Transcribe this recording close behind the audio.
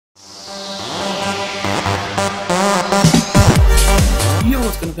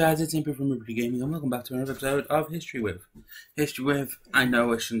guys, it's Impre from Impre Gaming, and welcome back to another episode of History With. History With, I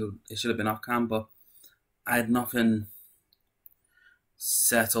know it should have been off cam, but I had nothing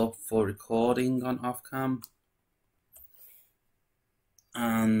set up for recording on off cam,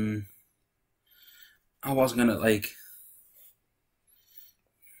 and I wasn't gonna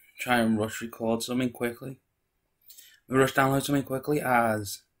try and rush record something quickly, rush download something quickly,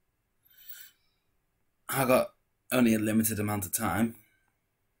 as I got only a limited amount of time.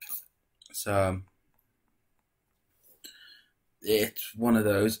 So it's one of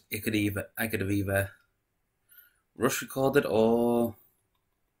those. I could have either rush recorded, or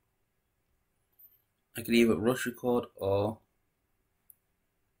I could either rush record, or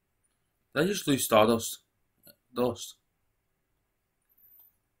did I just lose Stardust? Dust.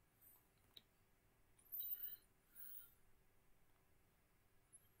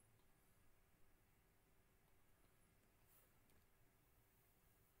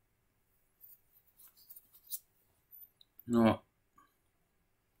 No.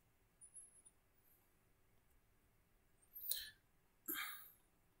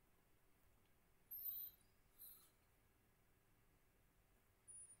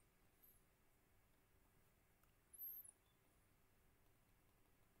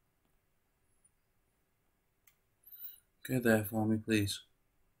 Go there for me, please.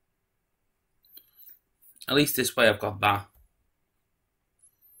 At least this way I've got that.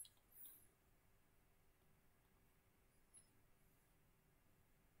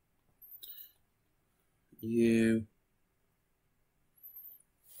 You.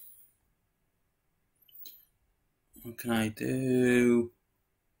 What can I do?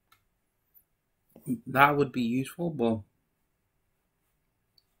 That would be useful, but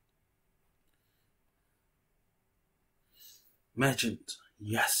merchant.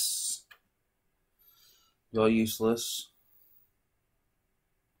 Yes. You're useless.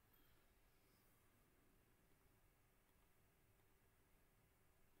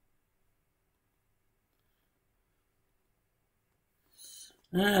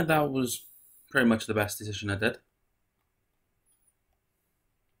 That was pretty much the best decision I did.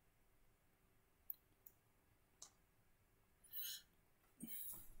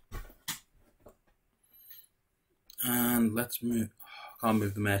 And let's move. I can't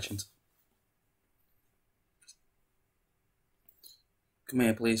move the merchant. Come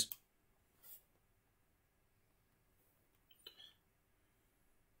here, please.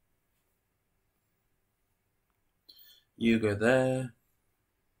 You go there.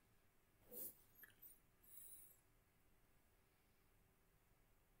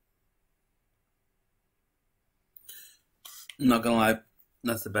 I'm not gonna lie,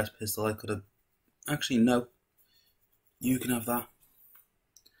 that's the best pistol I could have. Actually, no. You can have that.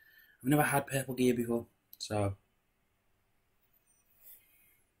 I've never had purple gear before, so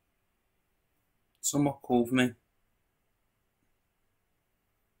somewhat cool for me.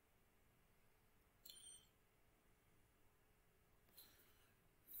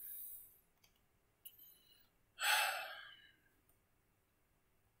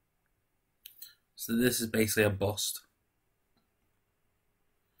 So this is basically a bust.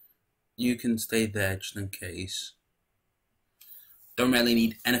 You can stay there just in case. Don't really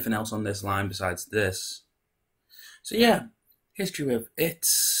need anything else on this line besides this. So yeah, History With,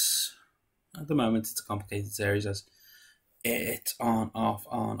 it's, at the moment it's a complicated series as it's on, off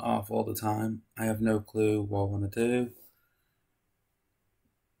all the time. I have no clue what I want to do.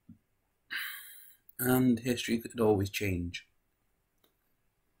 And history could always change.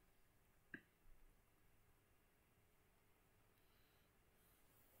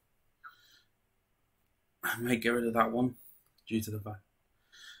 I might get rid of that one due to the fact.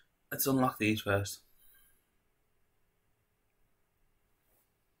 Let's unlock these first.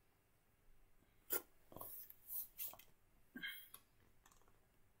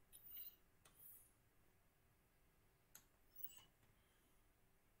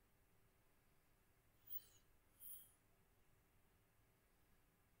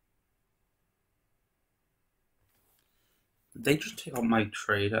 Did they just take out my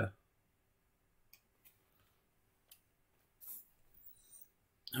trader?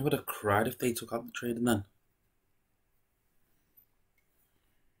 I would have cried if they took out the trader then.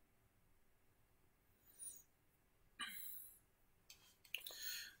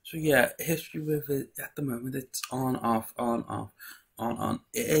 So yeah, History With it at the moment, it's on, off, on, off, on.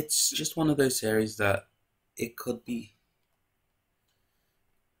 It's just one of those series that it could be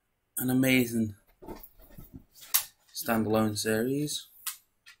an amazing standalone series.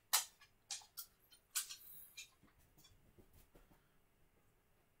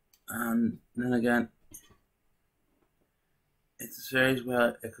 And then again, it's areas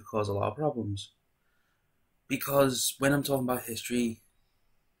where it could cause a lot of problems. Because when I'm talking about history,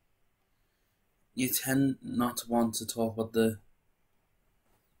 you tend not to want to talk about the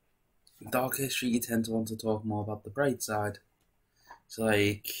dark history, you tend to want to talk more about the bright side. It's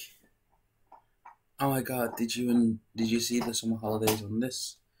like, oh my god, did you see the summer holidays on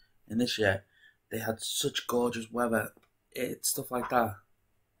this in this year? They had such gorgeous weather. It's stuff like that.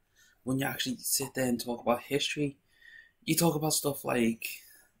 When you actually sit there and talk about history, you talk about stuff like,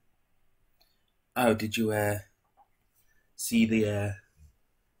 oh, did you see the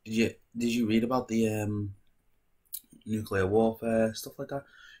did you read about the nuclear warfare, stuff like that?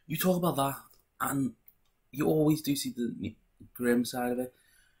 You talk about that, and you always do see the grim side of it.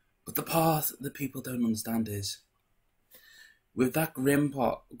 But the part that people don't understand is, with that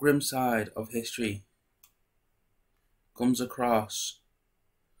grim side of history, comes across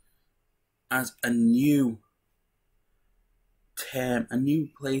as a new term, a new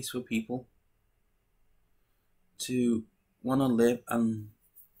place for people to want to live and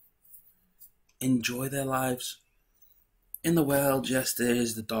enjoy their lives. In the world, yes,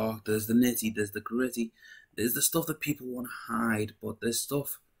 there's the dark, there's the nitty, there's the gritty, there's the stuff that people want to hide, but there's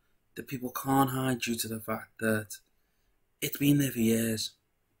stuff that people can't hide due to the fact that it's been there for years.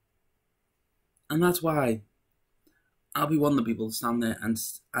 And that's why I'll be one of the people to stand there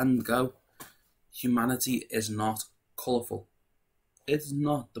and go, humanity is not colourful. It's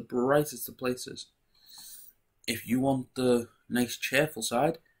not the brightest of places. If you want the nice cheerful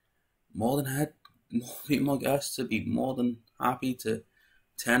side, more guests to be more than happy to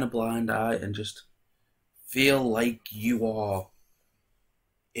turn a blind eye and just feel like you're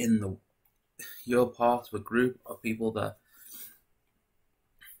part of a group of people that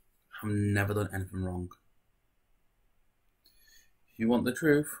have never done anything wrong. If you want the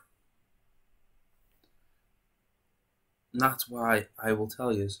truth, that's why I will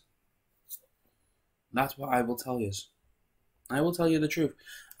tell you. That's what I will tell you. I will tell you the truth.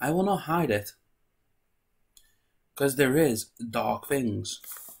 I will not hide it. Because there is dark things.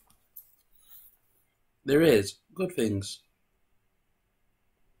 There is good things.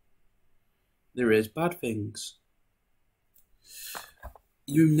 There is bad things.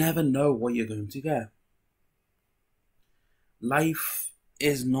 You never know what you're going to get. Life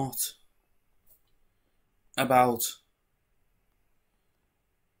is not about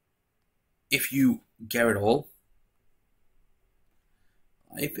if you get it all.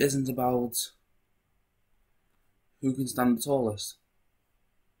 Life isn't about who can stand the tallest.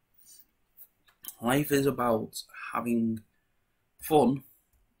 Life is about having fun,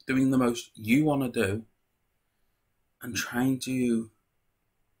 doing the most you want to do, and trying to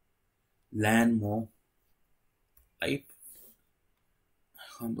learn more. Life, I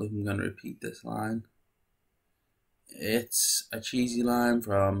can't believe I'm going to repeat this line. It's a cheesy line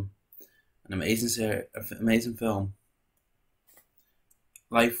from an amazing film.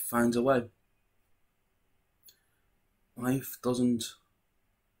 Life finds a way. Life doesn't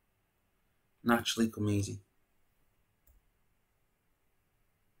naturally come easy.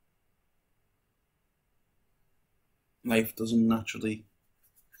 Life doesn't naturally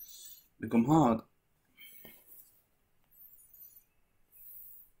become hard.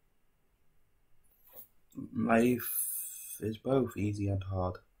 Life is both easy and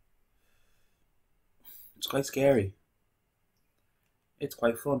hard. It's quite scary. It's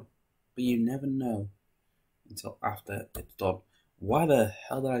quite fun. But you never know until after it's done. Why the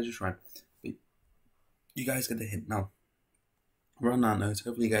hell did I just rhyme? But you guys get the hint now. We're on that note.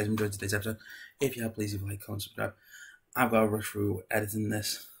 Hopefully you guys enjoyed today's episode. If you have, please leave a like, comment, subscribe. I've got to rush through editing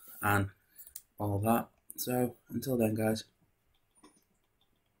this and all that. So until then, guys.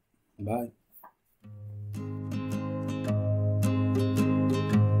 Bye.